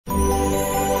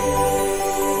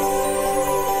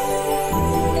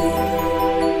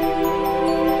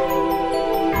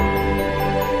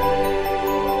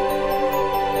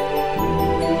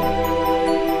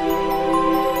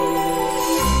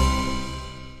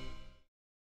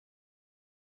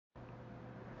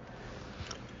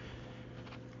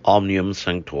Omnium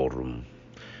Sanctorum,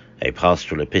 a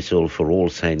pastoral epistle for all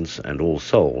saints and all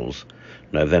souls,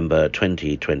 November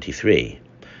 2023,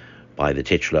 by the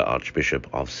titular Archbishop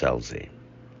of Selsey.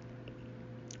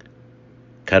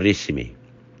 Carissimi,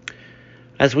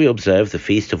 as we observe the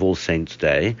Feast of All Saints'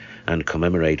 Day and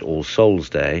commemorate All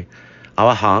Souls' Day,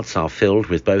 our hearts are filled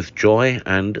with both joy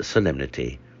and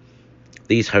solemnity.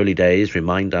 These holy days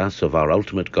remind us of our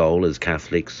ultimate goal as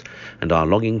Catholics and our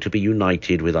longing to be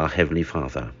united with our Heavenly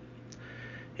Father.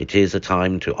 It is a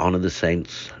time to honour the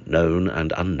saints, known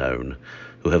and unknown,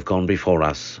 who have gone before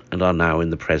us and are now in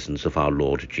the presence of our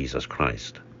Lord Jesus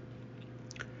Christ.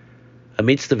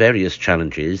 Amidst the various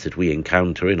challenges that we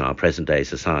encounter in our present-day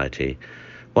society,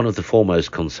 one of the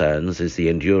foremost concerns is the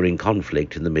enduring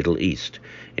conflict in the Middle East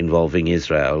involving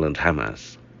Israel and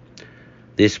Hamas.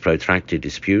 This protracted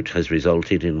dispute has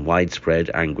resulted in widespread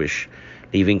anguish,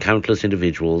 leaving countless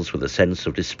individuals with a sense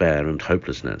of despair and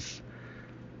hopelessness.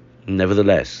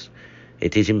 Nevertheless,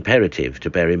 it is imperative to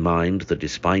bear in mind that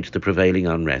despite the prevailing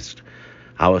unrest,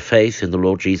 our faith in the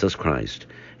Lord Jesus Christ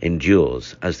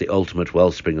endures as the ultimate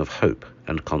wellspring of hope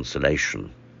and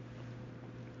consolation.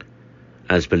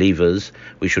 As believers,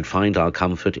 we should find our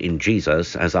comfort in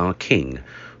Jesus as our King,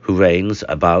 who reigns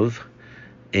above,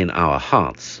 in our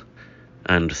hearts,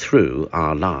 and through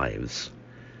our lives.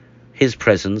 His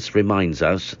presence reminds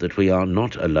us that we are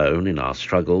not alone in our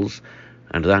struggles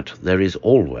and that there is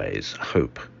always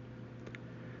hope.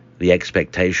 The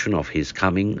expectation of his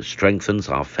coming strengthens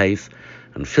our faith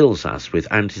and fills us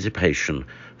with anticipation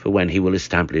for when he will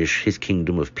establish his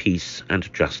kingdom of peace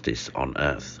and justice on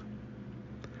earth.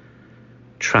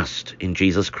 Trust in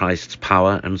Jesus Christ's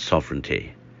power and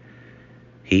sovereignty.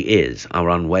 He is our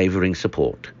unwavering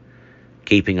support,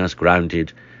 keeping us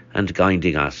grounded and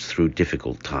guiding us through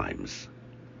difficult times.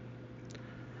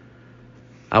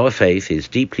 Our faith is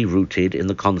deeply rooted in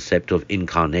the concept of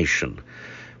incarnation,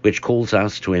 which calls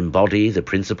us to embody the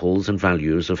principles and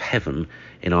values of heaven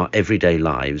in our everyday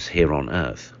lives here on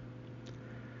earth.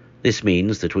 This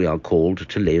means that we are called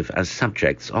to live as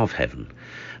subjects of heaven,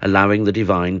 allowing the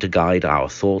divine to guide our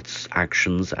thoughts,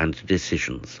 actions, and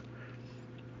decisions.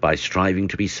 By striving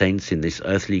to be saints in this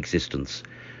earthly existence,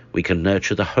 we can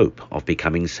nurture the hope of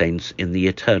becoming saints in the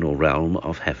eternal realm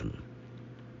of heaven.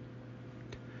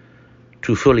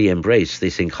 To fully embrace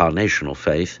this incarnational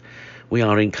faith, we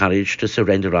are encouraged to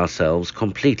surrender ourselves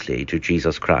completely to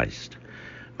Jesus Christ,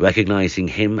 recognizing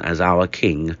him as our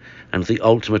King and the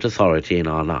ultimate authority in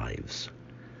our lives.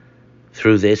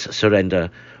 Through this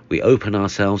surrender, we open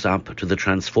ourselves up to the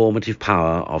transformative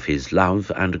power of his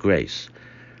love and grace,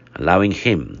 allowing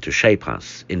him to shape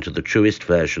us into the truest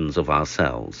versions of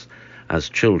ourselves as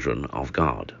children of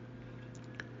God.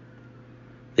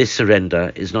 This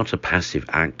surrender is not a passive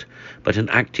act, but an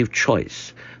active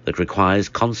choice that requires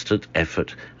constant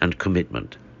effort and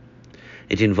commitment.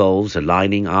 It involves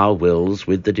aligning our wills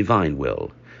with the divine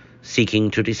will,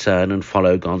 seeking to discern and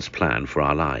follow God's plan for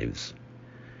our lives.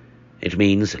 It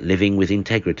means living with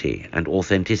integrity and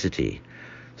authenticity,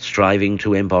 striving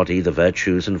to embody the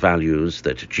virtues and values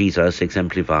that Jesus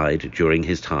exemplified during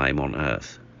his time on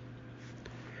earth.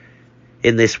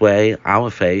 In this way,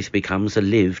 our faith becomes a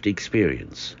lived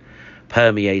experience,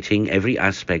 permeating every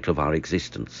aspect of our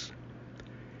existence.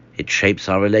 It shapes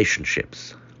our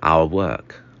relationships, our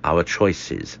work, our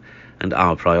choices, and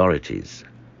our priorities.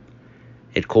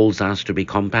 It calls us to be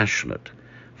compassionate,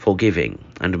 forgiving,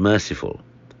 and merciful,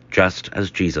 just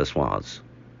as Jesus was.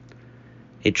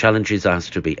 It challenges us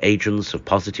to be agents of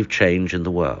positive change in the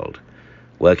world,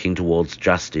 working towards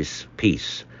justice,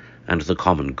 peace, and the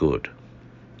common good.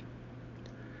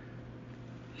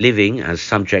 Living as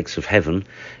subjects of heaven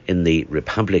in the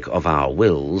republic of our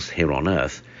wills here on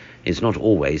earth is not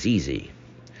always easy.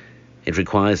 It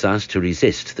requires us to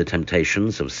resist the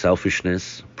temptations of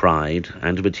selfishness, pride,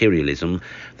 and materialism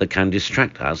that can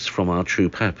distract us from our true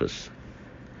purpose.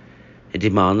 It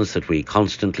demands that we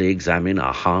constantly examine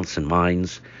our hearts and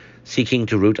minds, seeking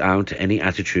to root out any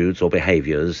attitudes or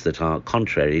behaviors that are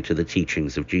contrary to the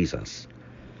teachings of Jesus.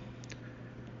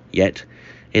 Yet,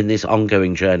 in this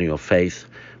ongoing journey of faith,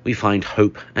 we find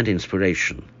hope and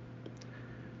inspiration.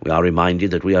 We are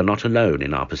reminded that we are not alone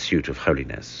in our pursuit of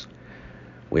holiness.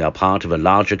 We are part of a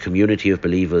larger community of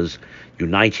believers,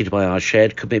 united by our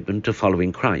shared commitment to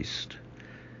following Christ.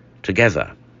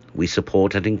 Together, we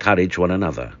support and encourage one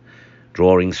another,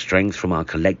 drawing strength from our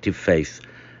collective faith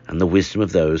and the wisdom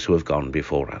of those who have gone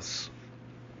before us.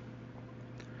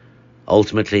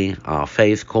 Ultimately, our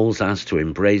faith calls us to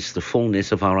embrace the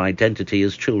fullness of our identity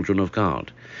as children of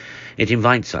God. It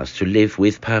invites us to live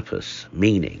with purpose,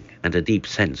 meaning, and a deep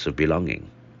sense of belonging.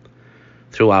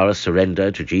 Through our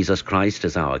surrender to Jesus Christ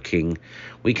as our King,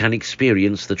 we can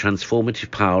experience the transformative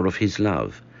power of his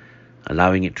love,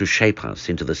 allowing it to shape us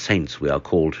into the saints we are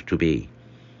called to be.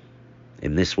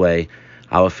 In this way,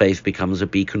 our faith becomes a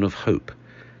beacon of hope,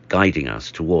 guiding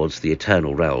us towards the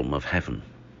eternal realm of heaven.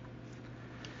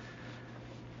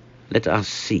 Let us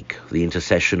seek the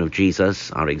intercession of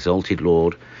Jesus, our exalted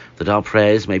Lord, that our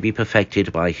prayers may be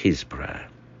perfected by his prayer.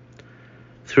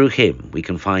 Through him we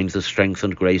can find the strength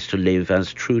and grace to live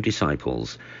as true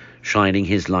disciples, shining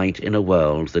his light in a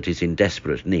world that is in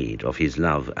desperate need of his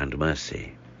love and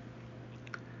mercy.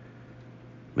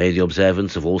 May the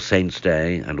observance of All Saints'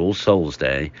 Day and All Souls'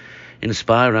 Day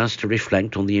inspire us to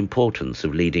reflect on the importance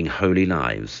of leading holy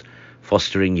lives,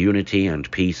 fostering unity and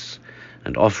peace,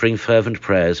 and offering fervent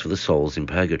prayers for the souls in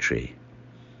purgatory.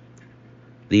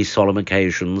 These solemn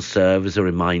occasions serve as a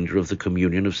reminder of the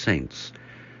communion of saints,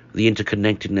 the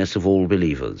interconnectedness of all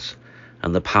believers,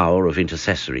 and the power of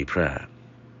intercessory prayer.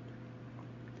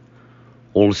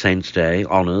 All Saints' Day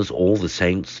honours all the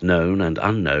saints, known and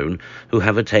unknown, who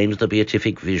have attained the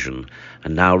beatific vision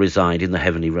and now reside in the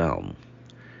heavenly realm.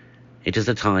 It is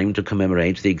a time to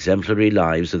commemorate the exemplary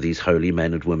lives of these holy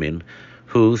men and women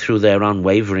who, through their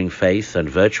unwavering faith and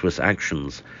virtuous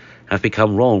actions, have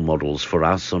become role models for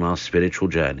us on our spiritual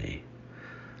journey.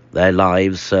 Their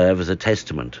lives serve as a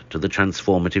testament to the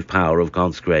transformative power of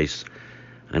God's grace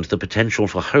and the potential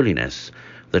for holiness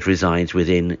that resides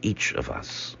within each of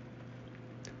us.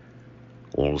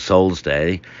 All Souls'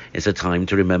 Day is a time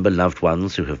to remember loved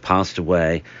ones who have passed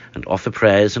away and offer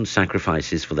prayers and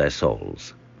sacrifices for their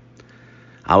souls.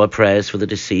 Our prayers for the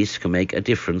deceased can make a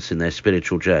difference in their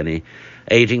spiritual journey,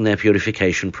 aiding their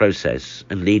purification process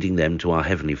and leading them to our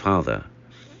Heavenly Father.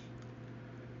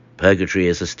 Purgatory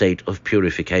is a state of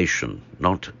purification,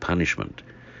 not punishment,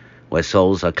 where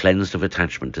souls are cleansed of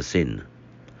attachment to sin.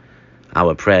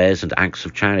 Our prayers and acts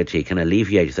of charity can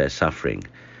alleviate their suffering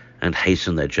and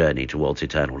hasten their journey towards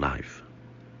eternal life.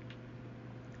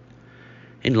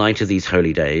 In light of these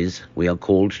holy days, we are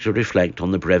called to reflect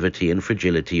on the brevity and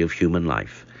fragility of human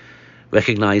life,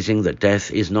 recognizing that death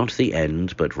is not the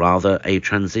end, but rather a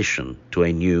transition to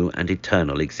a new and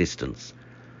eternal existence.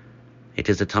 It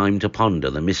is a time to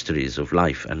ponder the mysteries of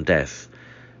life and death,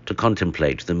 to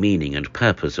contemplate the meaning and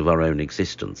purpose of our own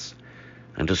existence,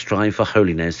 and to strive for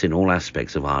holiness in all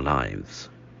aspects of our lives.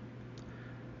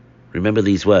 Remember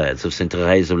these words of Saint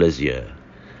Thérèse of Lisieux: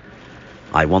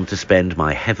 I want to spend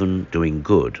my heaven doing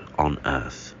good on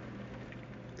earth.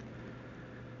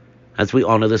 As we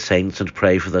honour the saints and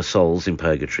pray for their souls in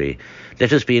purgatory,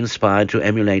 let us be inspired to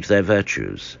emulate their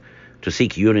virtues, to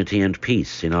seek unity and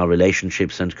peace in our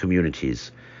relationships and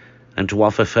communities, and to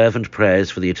offer fervent prayers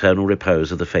for the eternal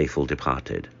repose of the faithful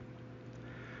departed.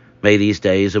 May these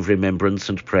days of remembrance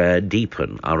and prayer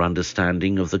deepen our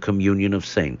understanding of the communion of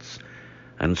saints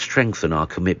and strengthen our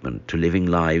commitment to living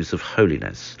lives of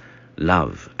holiness,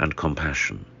 love and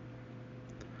compassion.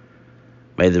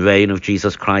 May the reign of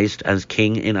Jesus Christ as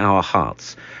King in our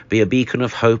hearts be a beacon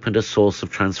of hope and a source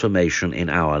of transformation in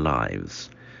our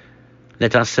lives.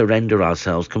 Let us surrender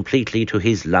ourselves completely to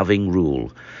his loving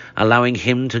rule, allowing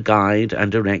him to guide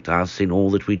and direct us in all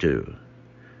that we do.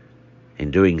 In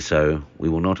doing so, we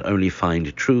will not only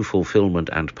find true fulfillment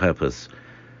and purpose,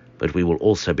 but we will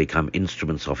also become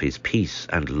instruments of his peace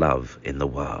and love in the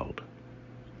world.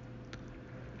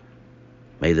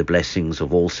 May the blessings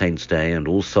of All Saints' Day and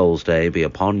All Souls' Day be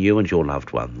upon you and your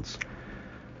loved ones.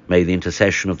 May the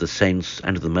intercession of the saints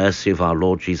and the mercy of our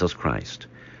Lord Jesus Christ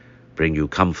bring you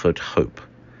comfort, hope,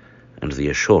 and the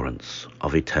assurance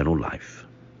of eternal life.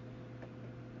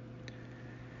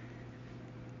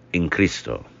 In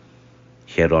Christo,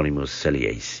 Hieronymus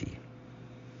Celiaci.